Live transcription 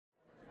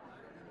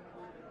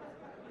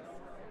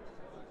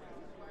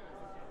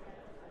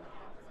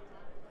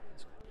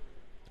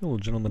Hello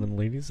gentlemen and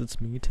ladies,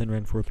 it's me,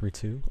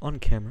 10ran432, on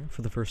camera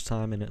for the first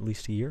time in at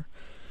least a year.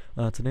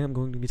 Today I'm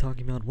going to be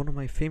talking about one of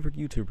my favorite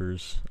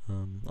YouTubers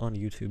on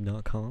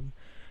YouTube.com,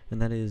 and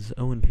that is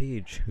Owen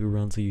Page, who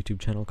runs a YouTube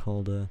channel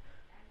called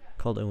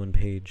Owen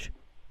Page.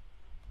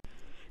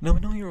 Now I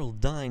know you're all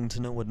dying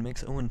to know what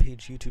makes Owen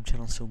Page YouTube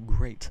channel so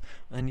great,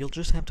 and you'll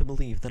just have to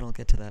believe that I'll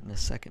get to that in a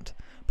second.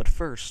 But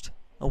first,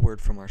 a word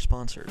from our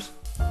sponsors.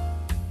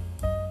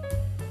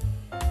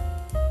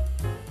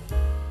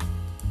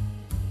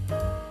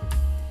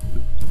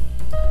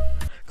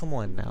 Come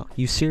on now,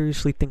 you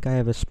seriously think I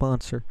have a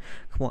sponsor?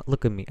 Come on,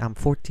 look at me, I'm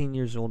 14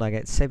 years old, I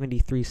got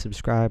 73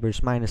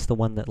 subscribers, minus the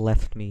one that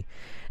left me,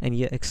 and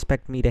you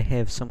expect me to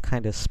have some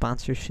kind of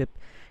sponsorship?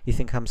 You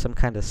think I'm some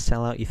kind of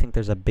sellout? You think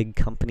there's a big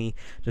company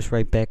just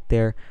right back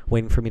there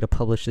waiting for me to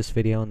publish this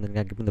video and then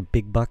I give them the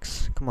big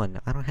bucks? Come on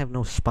now, I don't have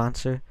no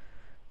sponsor.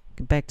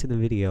 Get back to the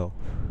video.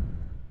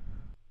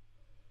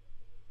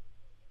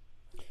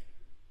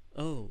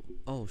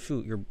 Oh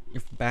shoot, you're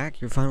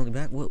back? You're finally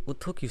back? What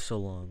took you so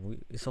long?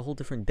 It's a whole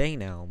different day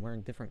now. I'm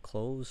wearing different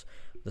clothes.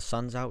 The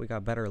sun's out, we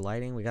got better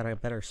lighting, we got a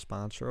better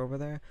sponsor over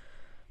there.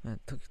 It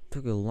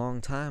took a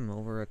long time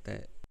over at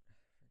that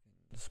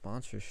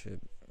sponsorship.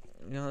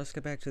 Let's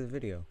get back to the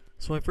video.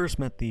 So I first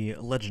met the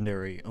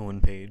legendary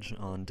Owen Page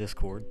on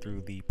Discord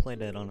through the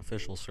Playdead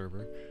unofficial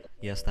server.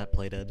 Yes, that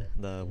Playdead,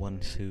 the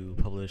ones who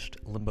published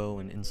Limbo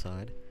and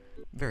Inside.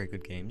 Very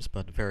good games,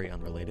 but very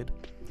unrelated.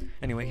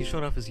 Anyway, he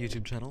showed off his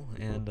YouTube channel,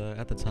 and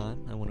at the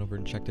time, I went over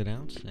and checked it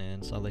out,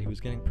 and saw that he was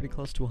getting pretty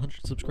close to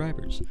 100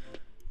 subscribers,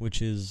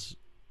 which is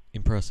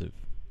impressive,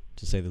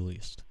 to say the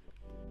least.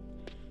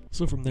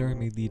 So from there, I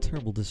made the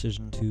terrible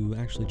decision to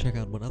actually check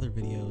out what other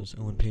videos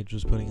Owen Page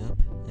was putting up,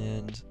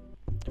 and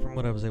from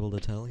what I was able to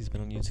tell, he's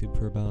been on YouTube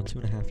for about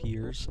 2.5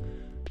 years,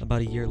 about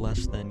a year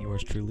less than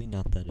yours truly,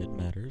 not that it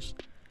matters.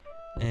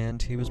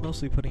 And he was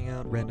mostly putting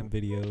out random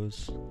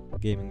videos,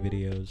 gaming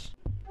videos,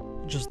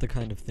 just the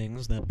kind of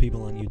things that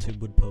people on YouTube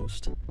would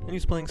post. And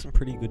he's playing some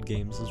pretty good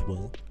games as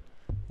well.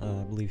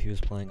 I believe he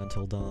was playing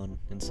Until Dawn,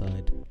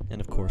 Inside,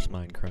 and of course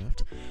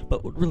Minecraft.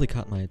 But what really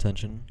caught my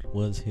attention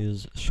was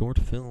his short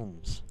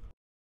films.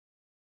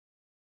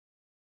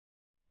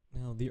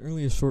 Now, the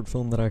earliest short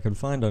film that I could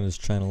find on his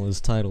channel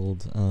is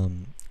titled,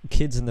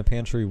 Kids in the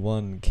Pantry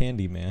 1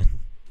 Candyman.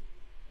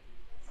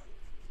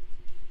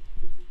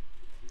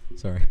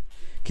 Sorry.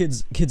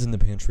 Kids in the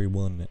Pantry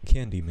 1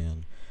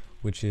 Candyman,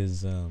 which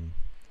is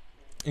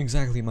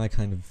exactly my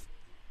kind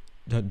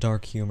of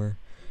dark humor,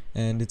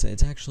 and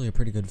it's actually a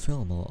pretty good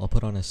film. I'll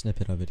put on a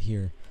snippet of it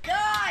here.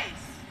 Guys!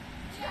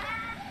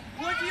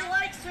 Would you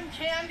like some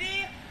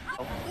candy?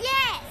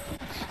 Yes!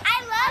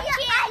 I love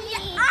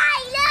candy!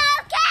 I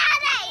love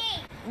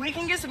candy! We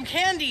can get some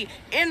candy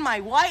in my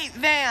white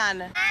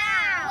van.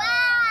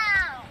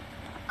 Wow!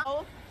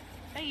 Oh,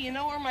 hey, you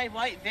know where my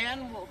white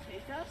van will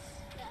take us?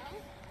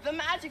 The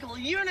magical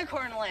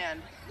unicorn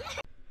land.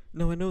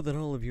 Now, I know that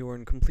all of you are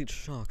in complete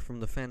shock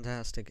from the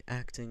fantastic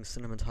acting,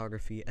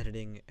 cinematography,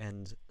 editing,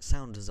 and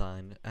sound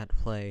design at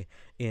play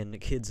in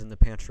Kids in the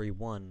Pantry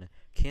 1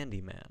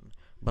 Candyman,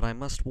 but I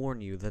must warn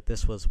you that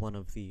this was one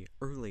of the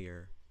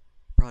earlier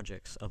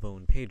projects of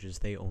Owen Page's.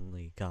 They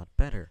only got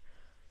better.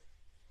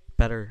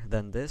 Better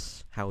than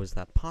this? How is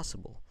that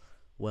possible?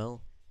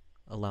 Well,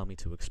 allow me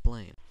to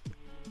explain.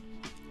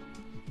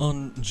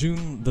 On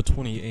June the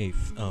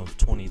 28th of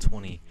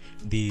 2020,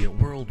 the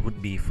world would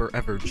be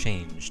forever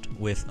changed,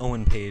 with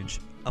Owen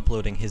Page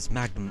uploading his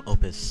magnum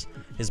opus,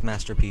 his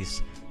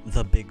masterpiece,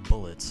 The Big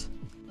Bullet,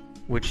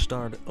 which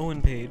starred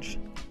Owen Page,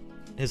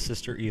 his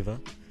sister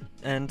Eva,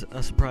 and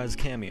a surprise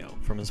cameo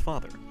from his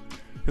father,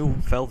 who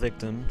fell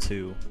victim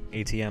to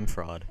ATM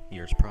fraud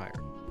years prior.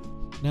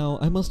 Now,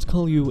 I must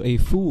call you a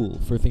fool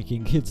for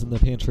thinking Kids in the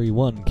Pantry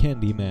 1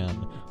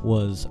 Candyman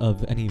was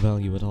of any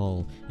value at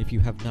all if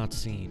you have not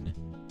seen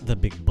The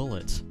Big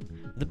Bullet.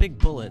 The Big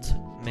Bullet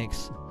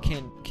makes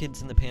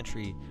Kids in the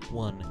Pantry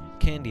 1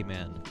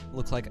 Candyman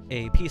look like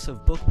a piece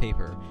of book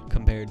paper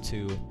compared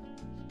to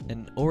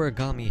an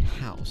origami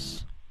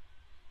house.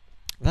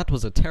 That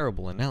was a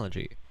terrible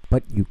analogy.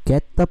 But you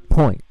get the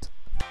point.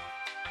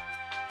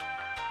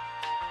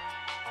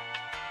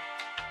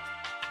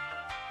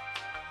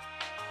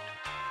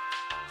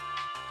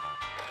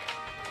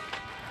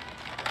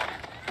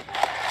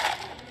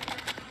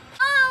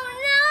 Oh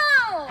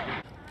no!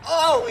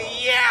 Oh,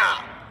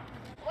 yeah!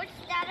 What's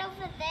that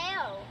over there?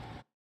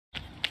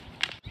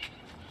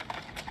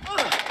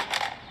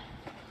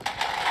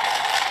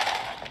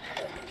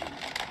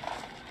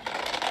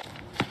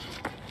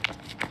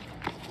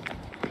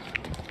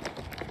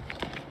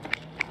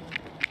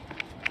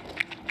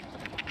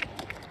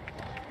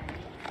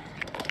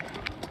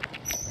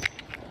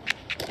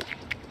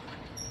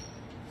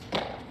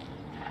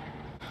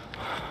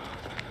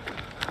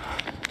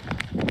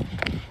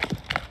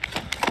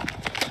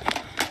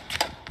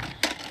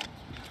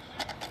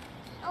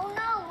 Oh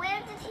no,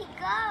 where did he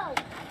go?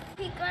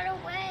 He got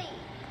away.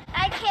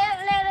 I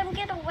can't let him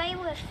get away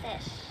with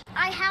this.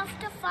 I have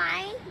to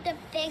find the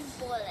big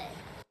bullet.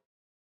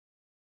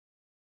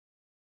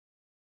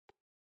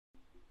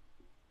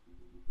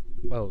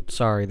 Oh,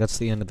 sorry, that's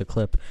the end of the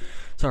clip.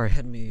 Sorry,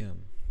 had me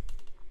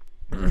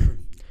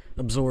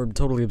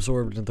totally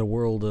absorbed into the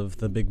world of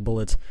the big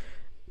bullets.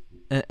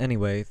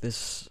 Anyway,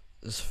 this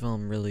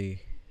film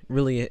really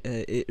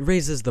it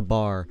raises the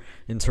bar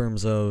in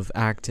terms of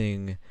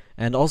acting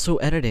and also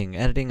editing.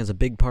 Editing is a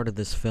big part of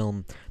this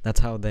film.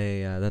 That's how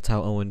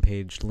Owen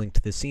Page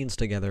linked the scenes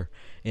together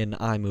in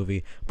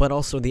iMovie. But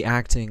also the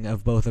acting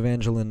of both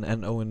Evangeline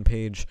and Owen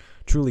Page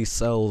truly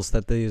sells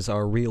that these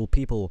are real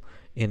people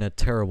in a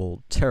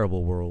terrible,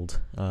 terrible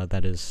world.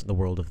 That is the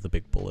world of the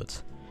big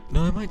bullets.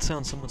 Now, I might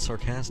sound somewhat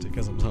sarcastic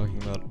as I'm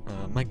talking about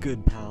my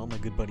good pal, my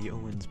good buddy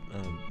Owen's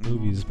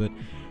movies, but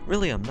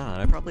really I'm not.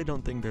 I probably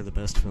don't think they're the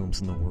best films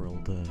in the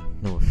world,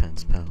 no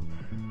offense, pal.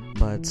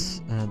 But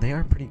they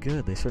are pretty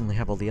good. They certainly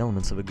have all the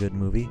elements of a good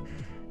movie.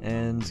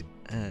 And,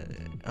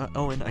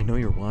 Owen, I know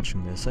you're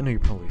watching this. I know you're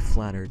probably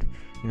flattered.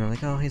 You know,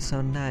 like, oh, he's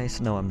so nice.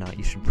 No, I'm not.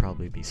 You should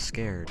probably be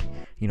scared.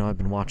 You know, I've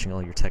been watching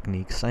all your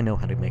techniques. I know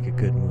how to make a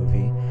good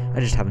movie. I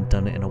just haven't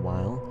done it in a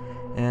while.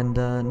 And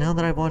now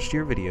that I've watched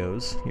your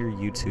videos, your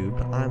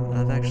YouTube,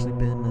 I've actually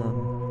been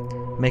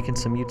making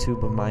some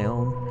YouTube of my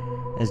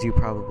own, as you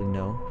probably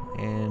know,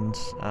 and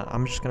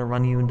I'm just gonna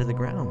run you into the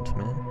ground,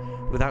 man.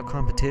 Without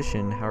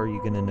competition, how are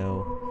you gonna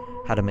know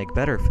how to make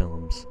better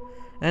films?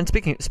 And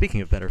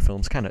speaking of better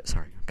films, kind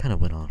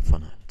of went off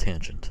on a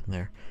tangent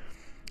there.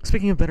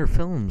 Speaking of better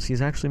films,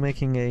 he's actually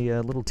making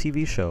a little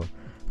TV show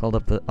called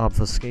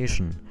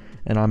Obfuscation,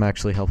 and I'm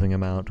actually helping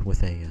him out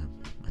with a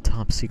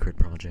top secret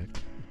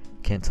project.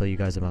 Can't tell you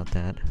guys about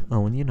that.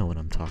 Owen, you know what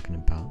I'm talking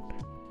about.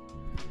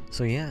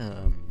 So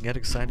yeah, get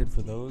excited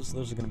for those.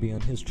 Those are going to be on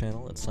his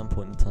channel at some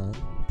point in time,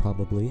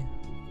 probably.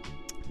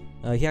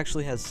 He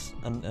actually has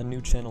a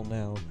new channel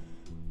now.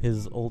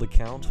 His old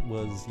account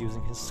was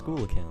using his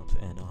school account,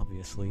 and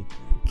obviously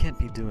can't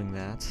be doing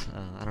that.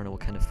 I don't know what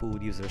kind of fool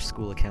would use their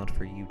school account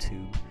for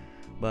YouTube.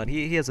 But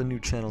he has a new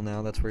channel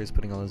now. That's where he's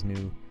putting all his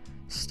new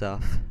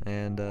stuff.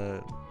 And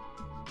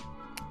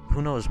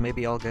who knows,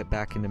 maybe I'll get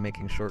back into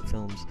making short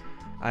films.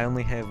 I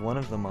only have one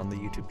of them on the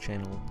YouTube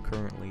channel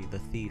currently, The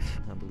Thief,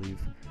 I believe.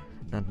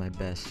 Not my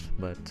best,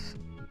 but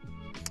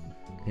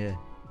yeah.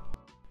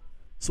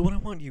 So what I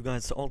want you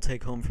guys to all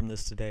take home from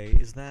this today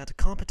is that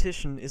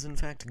competition is in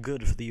fact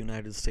good for the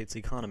United States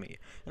economy,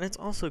 and it's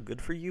also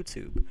good for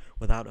YouTube.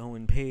 Without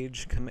Owen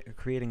Page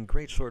creating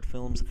great short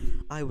films,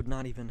 I would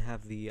not even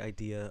have the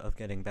idea of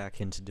getting back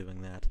into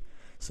doing that.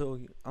 So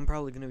I'm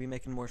probably going to be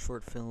making more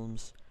short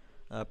films,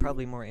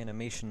 probably more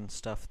animation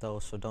stuff though,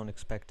 so don't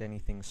expect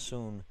anything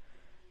soon.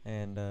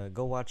 And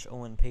go watch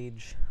Owen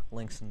Page,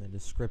 links in the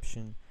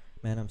description.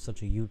 Man, I'm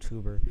such a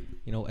YouTuber.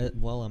 You know,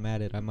 while I'm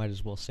at it, I might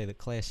as well say the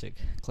classic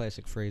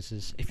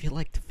phrases. If you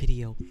liked the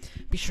video,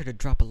 be sure to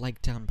drop a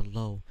like down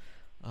below.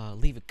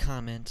 Leave a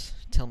comment,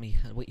 tell me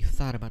what you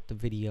thought about the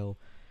video,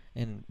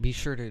 and be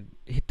sure to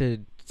hit the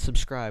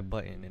subscribe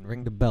button and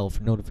ring the bell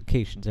for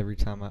notifications every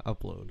time I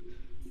upload.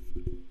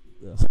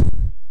 Ugh.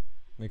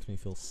 Makes me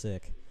feel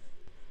sick.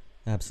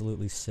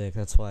 Absolutely sick.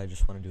 That's why I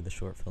just want to do the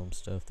short film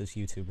stuff. This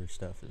YouTuber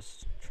stuff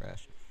is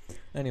trash.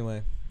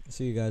 Anyway,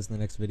 see you guys in the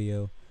next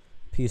video.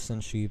 Peace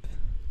and sheep.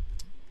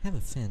 Have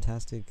a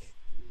fantastic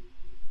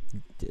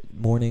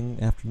morning,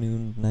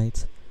 afternoon,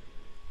 night,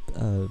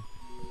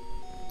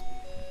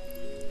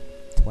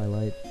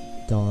 twilight,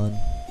 dawn,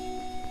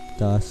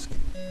 dusk,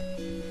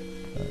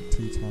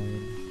 tea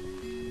time.